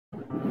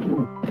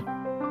Hello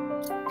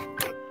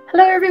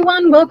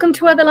everyone, welcome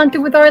to Adelante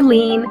with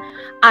Arlene.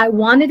 I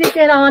wanted to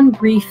get on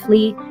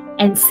briefly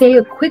and say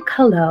a quick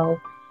hello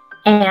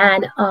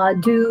and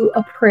do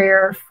a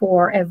prayer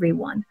for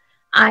everyone.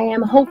 I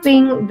am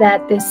hoping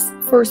that this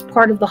first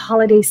part of the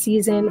holiday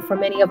season for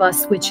many of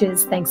us, which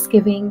is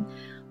Thanksgiving,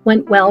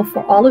 went well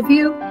for all of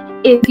you.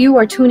 If you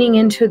are tuning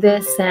into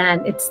this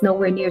and it's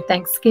nowhere near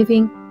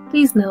Thanksgiving,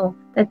 please know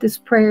that this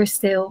prayer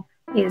still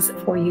is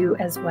for you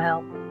as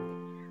well.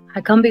 I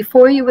come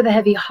before you with a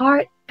heavy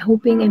heart,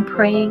 hoping and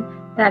praying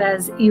that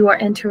as you are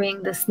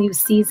entering this new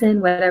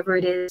season, whatever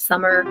it is,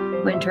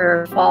 summer,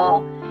 winter,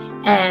 fall,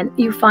 and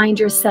you find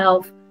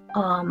yourself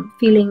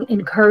feeling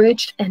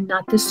encouraged and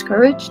not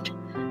discouraged,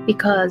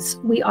 because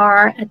we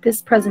are at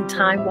this present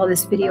time, while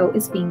this video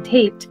is being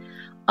taped,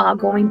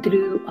 going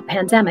through a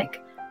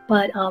pandemic.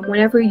 But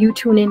whenever you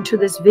tune into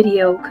this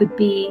video, could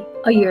be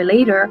a year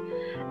later,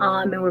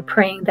 and we're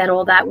praying that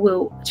all that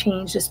will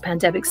change this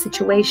pandemic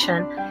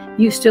situation,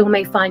 you still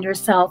may find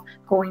yourself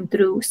going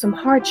through some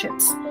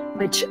hardships,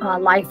 which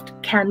life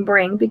can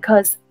bring,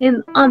 because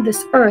on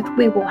this earth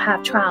we will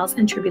have trials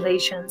and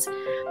tribulations.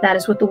 That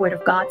is what the Word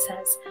of God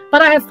says.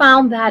 But I have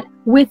found that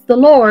with the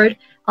Lord,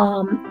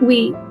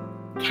 we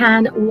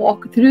can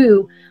walk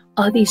through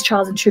these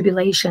trials and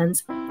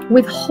tribulations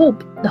with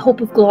hope, the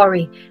hope of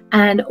glory,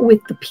 and with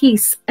the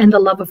peace and the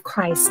love of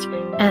Christ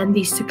and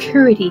the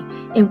security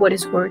in what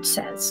His Word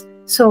says.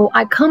 So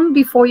I come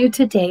before you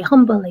today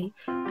humbly,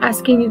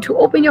 asking you to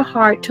open your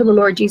heart to the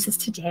Lord Jesus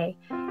today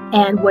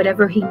and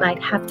whatever He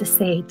might have to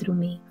say through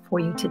me for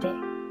you today.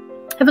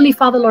 Heavenly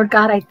Father, Lord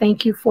God, I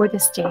thank you for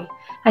this day.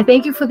 I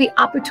thank you for the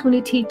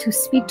opportunity to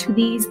speak to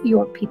these,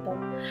 your people.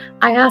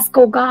 I ask,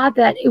 oh God,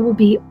 that it will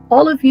be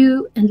all of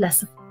you and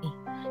less of me,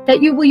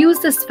 that you will use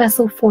this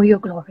vessel for your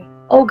glory.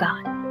 Oh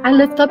God, I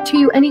lift up to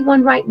you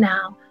anyone right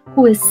now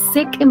who is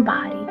sick in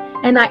body.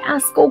 And I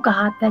ask, oh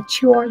God,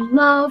 that your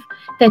love,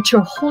 that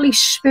your Holy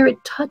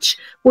Spirit touch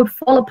would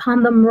fall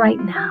upon them right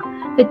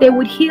now, that they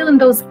would heal in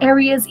those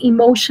areas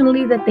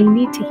emotionally that they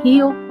need to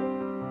heal,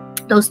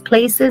 those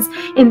places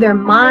in their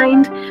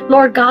mind,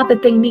 Lord God,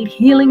 that they need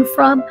healing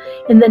from.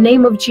 In the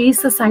name of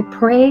Jesus, I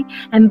pray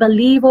and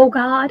believe, oh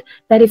God,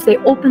 that if they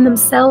open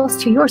themselves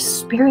to your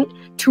Spirit,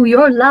 to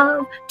your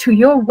love, to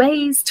your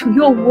ways, to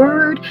your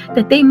word,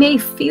 that they may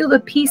feel the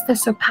peace that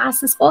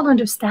surpasses all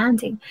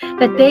understanding,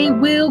 that they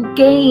will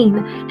gain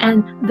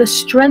and the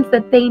strength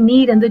that they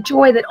need and the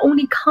joy that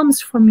only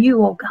comes from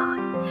you, oh God.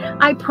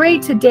 I pray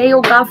today,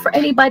 oh God, for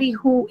anybody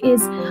who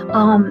is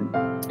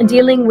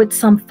dealing with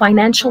some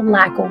financial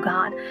lack, oh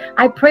God.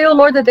 I pray, oh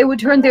Lord, that they would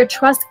turn their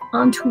trust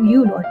onto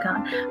you, Lord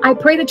God. I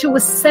pray that you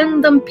would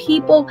send them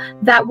people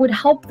that would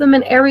help them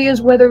in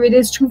areas, whether it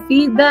is to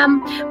feed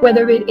them,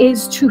 whether it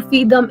is to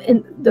feed them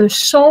in their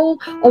soul,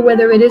 or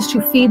whether it is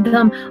to feed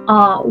them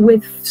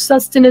with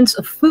sustenance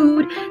of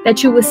food,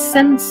 that you would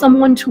send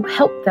someone to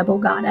help them, oh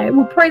God. I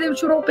will pray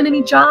that you would open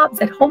any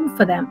jobs at home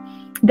for them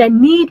that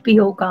need be,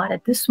 oh God,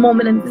 at this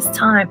moment and this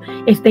time,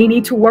 if they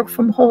need to work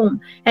from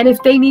home, and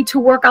if they need to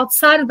work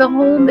outside of the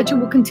home, that you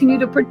will continue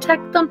to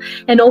protect them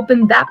and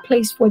open that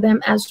place for them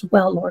as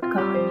well, Lord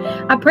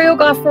God. I pray, oh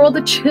God, for all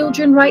the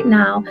children right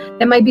now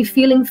that might be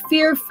feeling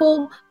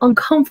fearful,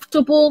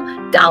 uncomfortable,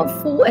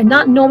 doubtful, and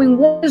not knowing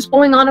what is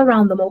going on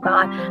around them, oh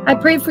God. I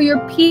pray for your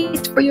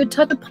peace, for your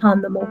touch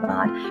upon them, oh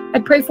God. I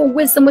pray for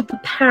wisdom with the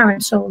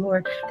parents, oh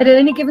Lord, that at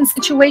any given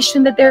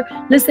situation that they're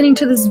listening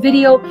to this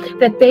video,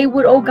 that they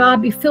would, oh God,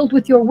 be filled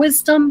with your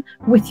wisdom,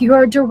 with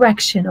your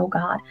direction, oh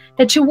God,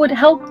 that you would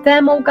help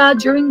them, oh God,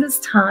 during this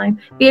time,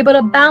 be able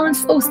to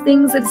balance those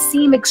things that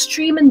seem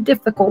extreme and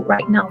difficult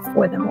right now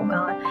for them, oh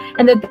God,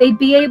 and that they'd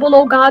be able,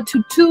 oh God,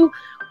 to do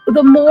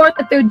the more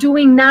that they're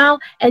doing now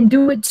and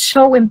do it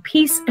so in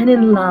peace and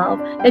in love,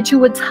 that you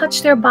would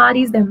touch their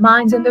bodies, their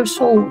minds, and their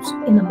souls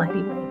in a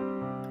mighty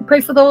way. I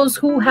pray for those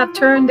who have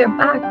turned their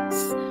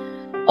backs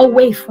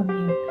away from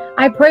you.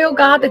 I pray, oh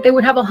God, that they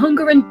would have a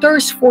hunger and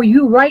thirst for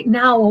you right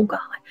now, oh God,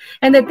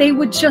 and that they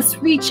would just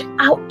reach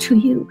out to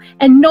you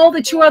and know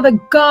that you are the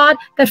God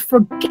that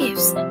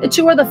forgives, that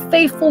you are the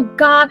faithful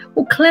God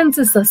who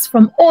cleanses us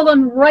from all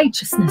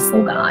unrighteousness,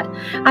 oh God.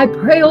 I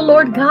pray, oh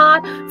Lord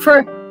God,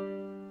 for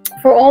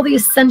all the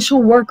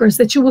essential workers,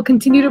 that you will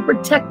continue to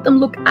protect them,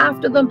 look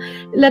after them,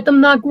 let them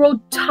not grow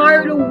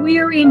tired or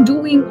weary in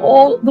doing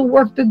all the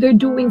work that they're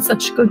doing,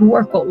 such good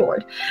work, oh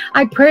Lord.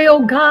 I pray,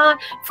 oh God,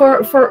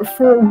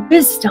 for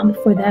wisdom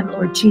for them,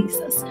 Lord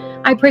Jesus.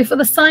 I pray for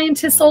the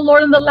scientists, oh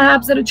Lord, in the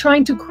labs that are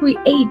trying to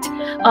create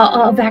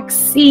a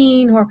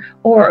vaccine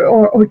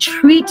or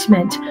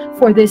treatment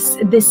for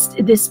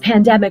this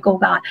pandemic, oh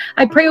God.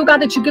 I pray, oh God,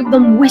 that you give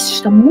them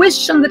wisdom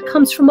that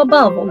comes from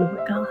above, oh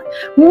Lord God.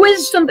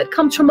 Wisdom that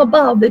comes from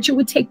above, that you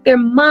would take their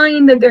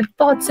mind and their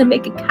thoughts and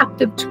make it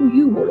captive to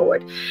you, oh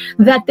Lord.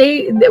 That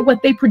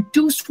what they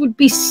produce would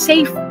be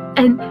safe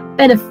and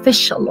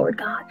beneficial, Lord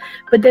God.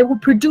 But they will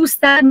produce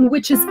that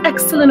which is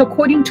excellent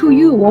according to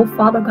you, oh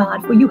Father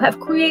God. For you have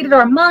created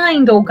our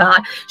mind, oh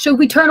God. So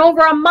we turn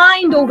over our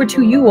mind over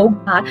to you, oh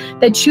God,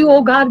 that you,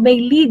 oh God,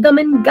 may lead them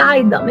and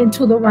guide them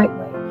into the right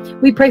way.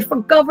 We pray for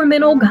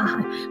government, oh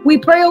God. We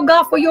pray, oh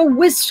God, for your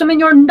wisdom and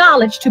your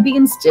knowledge to be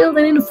instilled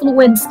and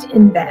influenced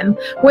in them,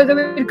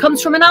 whether it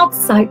comes from an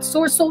outside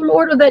source, oh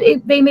Lord, or that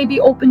they may be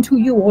open to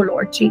you, oh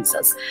Lord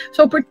Jesus.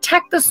 So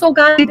protect us, oh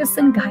God, lead us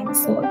and guide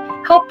us, Lord.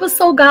 Help us,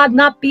 oh God,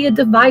 not be a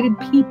divided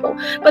people,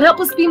 but help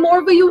us be more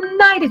of a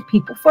united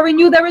people. For in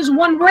you there is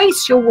one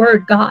race, your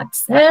word, God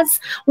says,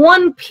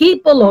 one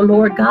people, oh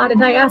Lord God.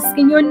 And I ask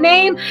in your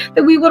name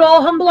that we would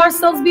all humble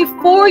ourselves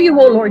before you,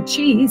 oh Lord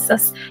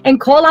Jesus, and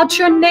call out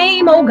your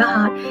name, oh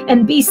God,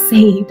 and be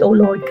saved, oh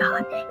Lord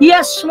God.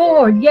 Yes,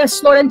 Lord,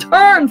 and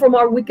turn from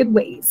our wicked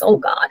ways, oh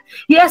God.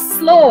 Yes,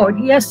 Lord,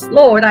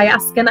 I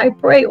ask and I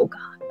pray, oh God.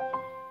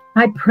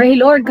 I pray,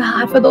 Lord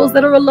God, for those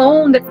that are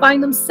alone, that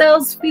find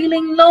themselves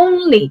feeling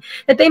lonely,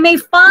 that they may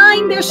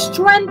find their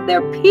strength,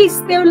 their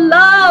peace, their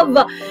love,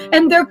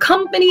 and their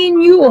company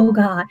in you, oh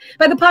God.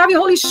 By the power of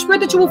your Holy Spirit,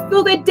 that you will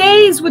fill their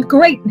days with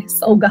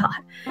greatness, oh God.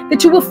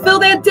 That you will fill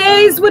their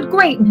days with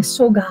greatness,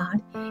 oh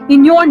God.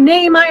 In your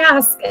name I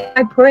ask,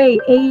 I pray,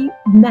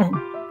 amen.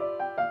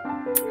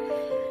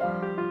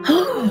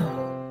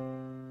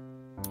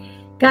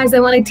 Guys, I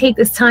want to take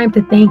this time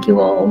to thank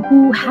you all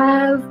who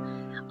have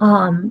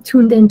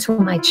tuned into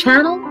my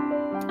channel.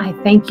 I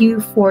thank you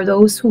for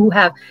those who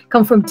have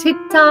come from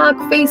TikTok,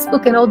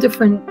 Facebook, and all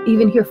different,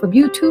 even here from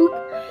YouTube,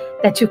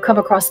 that you've come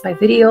across my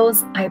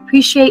videos. I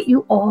appreciate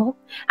you all.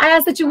 I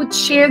ask that you would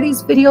share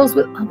these videos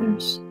with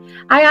others.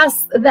 I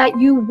ask that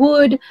you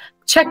would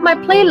check my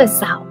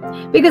playlists out,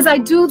 because I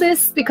do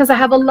this because I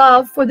have a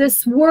love for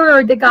this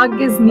word that God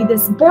gives me,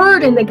 this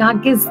burden that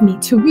God gives me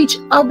to reach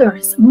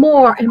others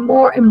more and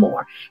more and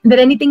more. And that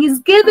anything He's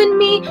given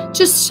me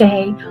to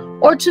say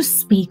or to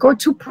speak or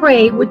to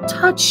pray would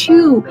touch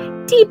you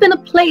deep in a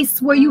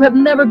place where you have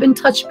never been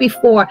touched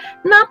before.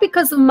 Not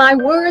because of my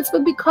words,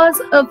 but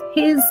because of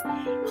His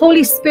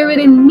Holy Spirit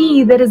in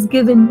me that has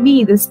given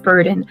me this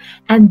burden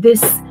and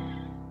this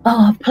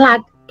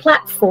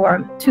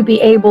platform to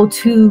be able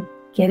to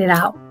get it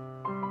out.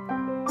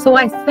 So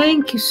I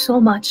thank you so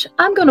much.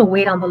 I'm going to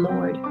wait on the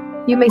Lord.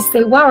 You may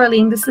say, wow,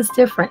 Arlene, this is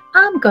different.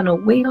 I'm going to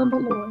wait on the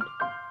Lord.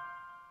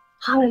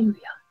 Hallelujah.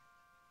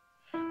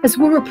 As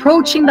we're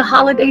approaching the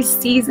holiday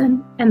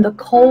season and the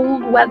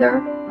cold weather,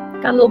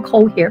 got a little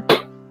cold here,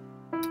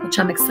 which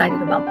I'm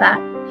excited about that.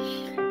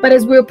 But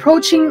as we're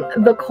approaching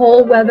the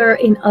cold weather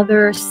in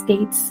other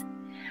states,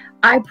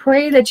 I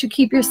pray that you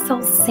keep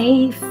yourself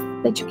safe,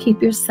 that you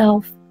keep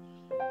yourself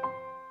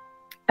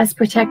as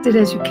protected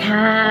as you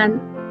can,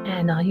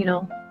 and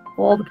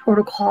all the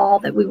protocol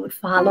that we would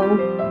follow,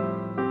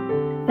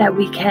 that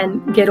we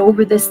can get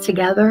over this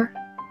together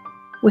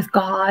with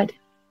God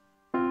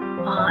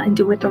and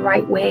do it the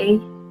right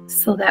way,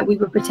 so that we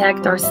would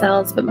protect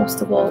ourselves, but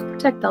most of all,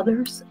 protect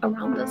others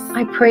around us.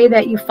 I pray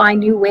that you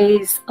find new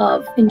ways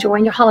of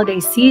enjoying your holiday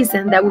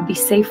season that would be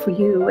safe for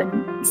you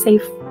and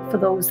safe for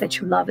those that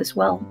you love as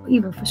well,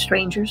 even for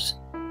strangers,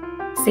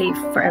 safe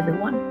for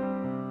everyone.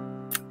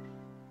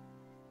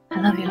 I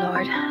love you,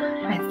 Lord.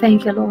 I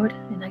thank you, Lord,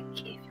 and I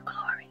give you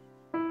glory.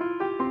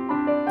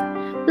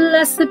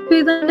 Blessed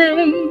be the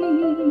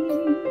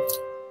name.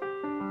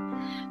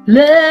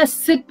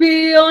 Blessed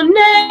be your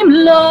name,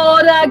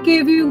 Lord. I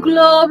give you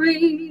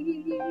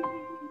glory.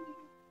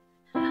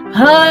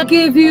 I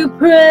give you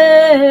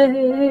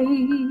praise.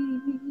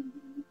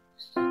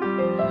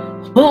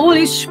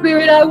 Holy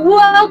Spirit, I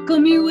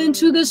welcome you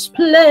into this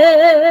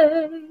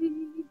place.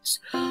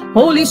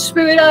 Holy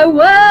Spirit, I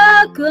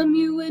welcome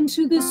you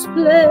into this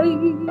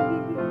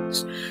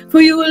place.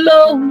 For you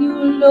alone, you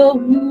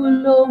alone, you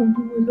alone,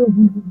 you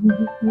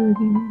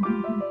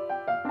alone.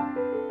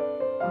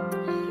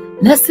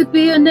 Blessed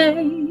be your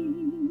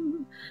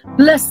name.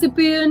 Blessed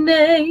be your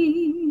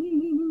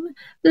name.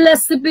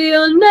 Blessed be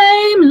your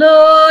name,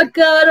 Lord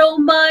God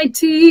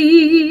Almighty.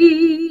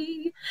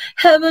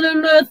 Heaven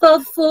and earth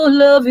are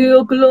full of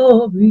your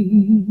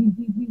glory.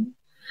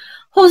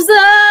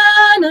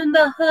 Hosanna in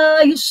the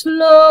highest,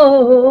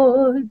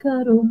 Lord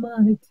God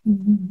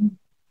Almighty.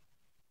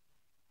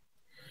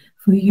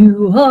 For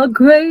you are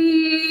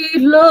great,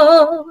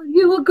 Lord.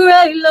 You are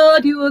great,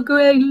 Lord. You are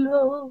great,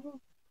 Lord.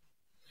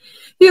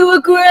 You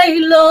are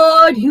great,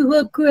 Lord. You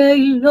are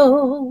great,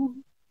 Lord.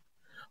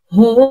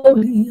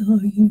 Holy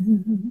are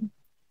you.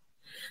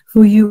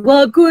 For you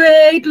are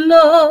great,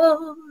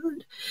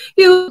 Lord.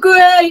 You are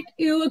great,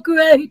 you are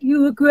great,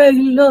 you are great,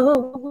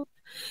 Lord.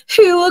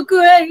 You are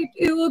great,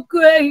 you are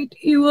great,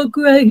 you are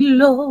great,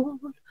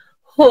 Lord.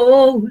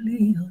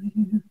 Holy are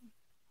you.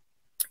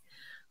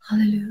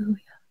 Hallelujah.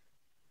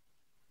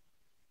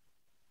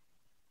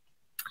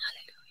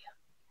 Hallelujah.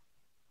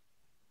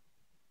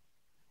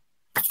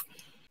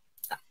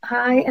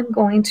 I am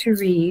going to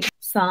read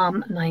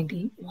Psalm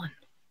 91.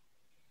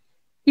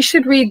 You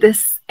should read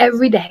this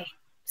every day.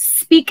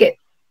 Speak it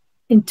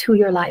into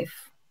your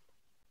life.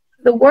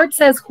 The word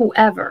says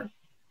whoever,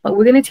 but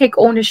we're going to take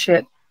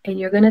ownership and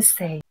you're going to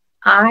say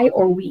I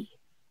or we.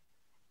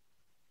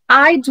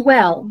 I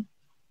dwell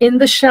in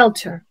the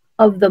shelter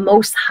of the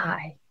Most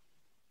High.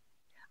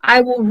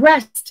 I will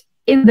rest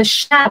in the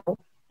shadow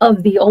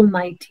of the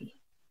Almighty.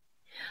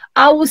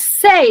 I will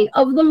say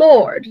of the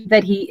Lord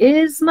that he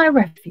is my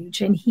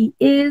refuge and he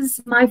is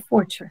my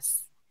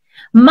fortress,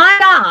 my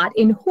God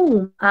in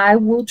whom I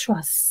will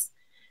trust.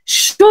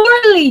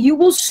 Surely you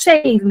will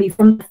save me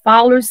from the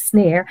fowler's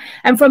snare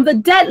and from the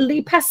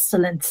deadly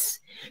pestilence.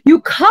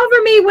 You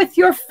cover me with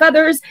your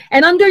feathers,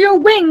 and under your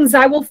wings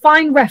I will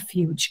find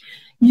refuge.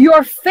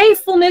 Your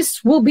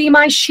faithfulness will be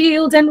my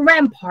shield and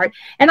rampart,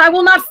 and I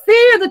will not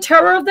fear the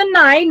terror of the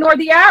night, nor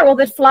the arrow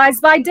that flies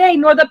by day,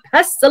 nor the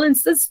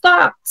pestilence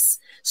that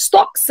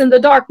stalks in the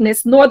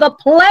darkness, nor the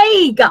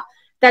plague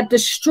that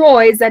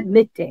destroys at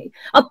midday.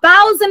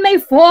 1,000 may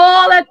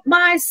fall at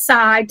my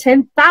side,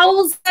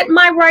 10,000 at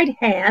my right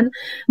hand,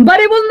 but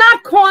it will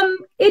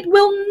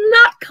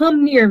not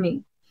come near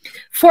me.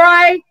 For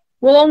I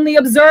will only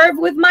observe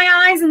with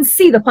my eyes and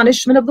see the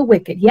punishment of the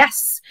wicked.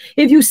 Yes,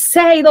 if you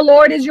say the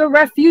Lord is your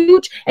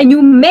refuge and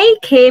you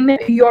make him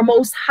your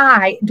most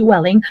high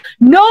dwelling,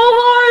 no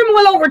harm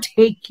will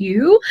overtake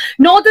you,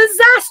 no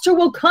disaster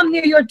will come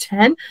near your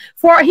tent,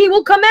 for he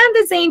will command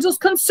his angels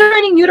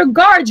concerning you to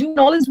guard you in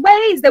all his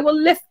ways. They will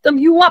lift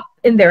you up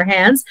in their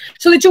hands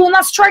so that you will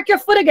not strike your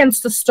foot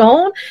against a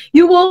stone.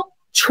 You will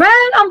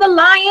tread on the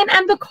lion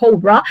and the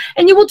cobra,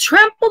 and you will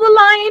trample the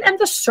lion and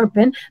the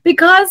serpent.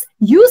 Because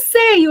you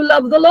say you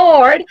love the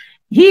Lord,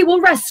 he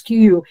will rescue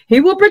you. He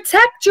will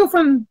protect you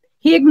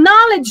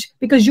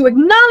because you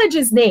acknowledge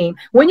his name.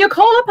 When you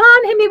call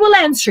upon him, he will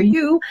answer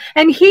you,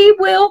 and he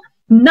will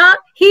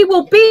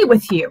be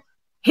with you.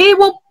 He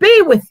will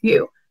be with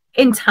you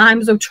in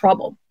times of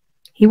trouble.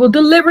 He will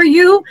deliver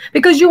you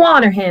because you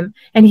honor him,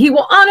 and he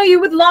will honor you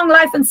with long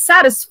life and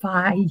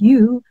satisfy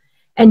you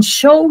and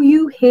show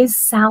you his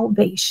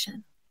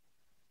salvation.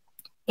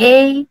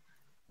 Amen.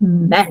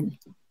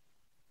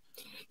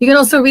 You can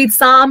also read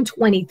Psalm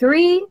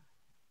 23,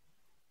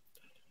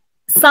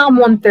 Psalm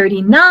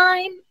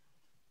 139.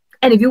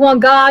 And if you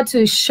want God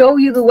to show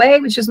you the way,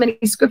 which is many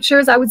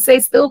scriptures, I would say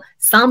still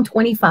Psalm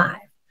 25.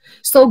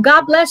 So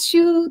God bless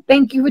you.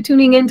 Thank you for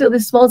tuning into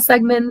this small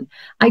segment.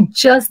 I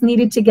just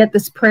needed to get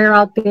this prayer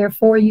out there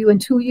for you and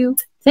to you.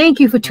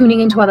 Thank you for tuning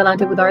into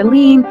Adelante with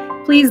Arlene.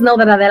 Please know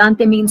that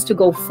Adelante means to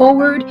go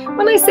forward.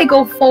 When I say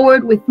go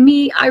forward with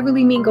me, I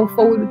really mean go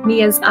forward with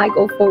me as I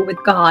go forward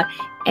with God,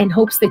 in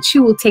hopes that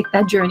you will take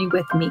that journey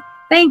with me.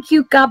 Thank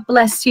you. God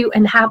bless you,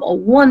 and have a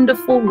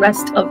wonderful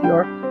rest of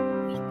your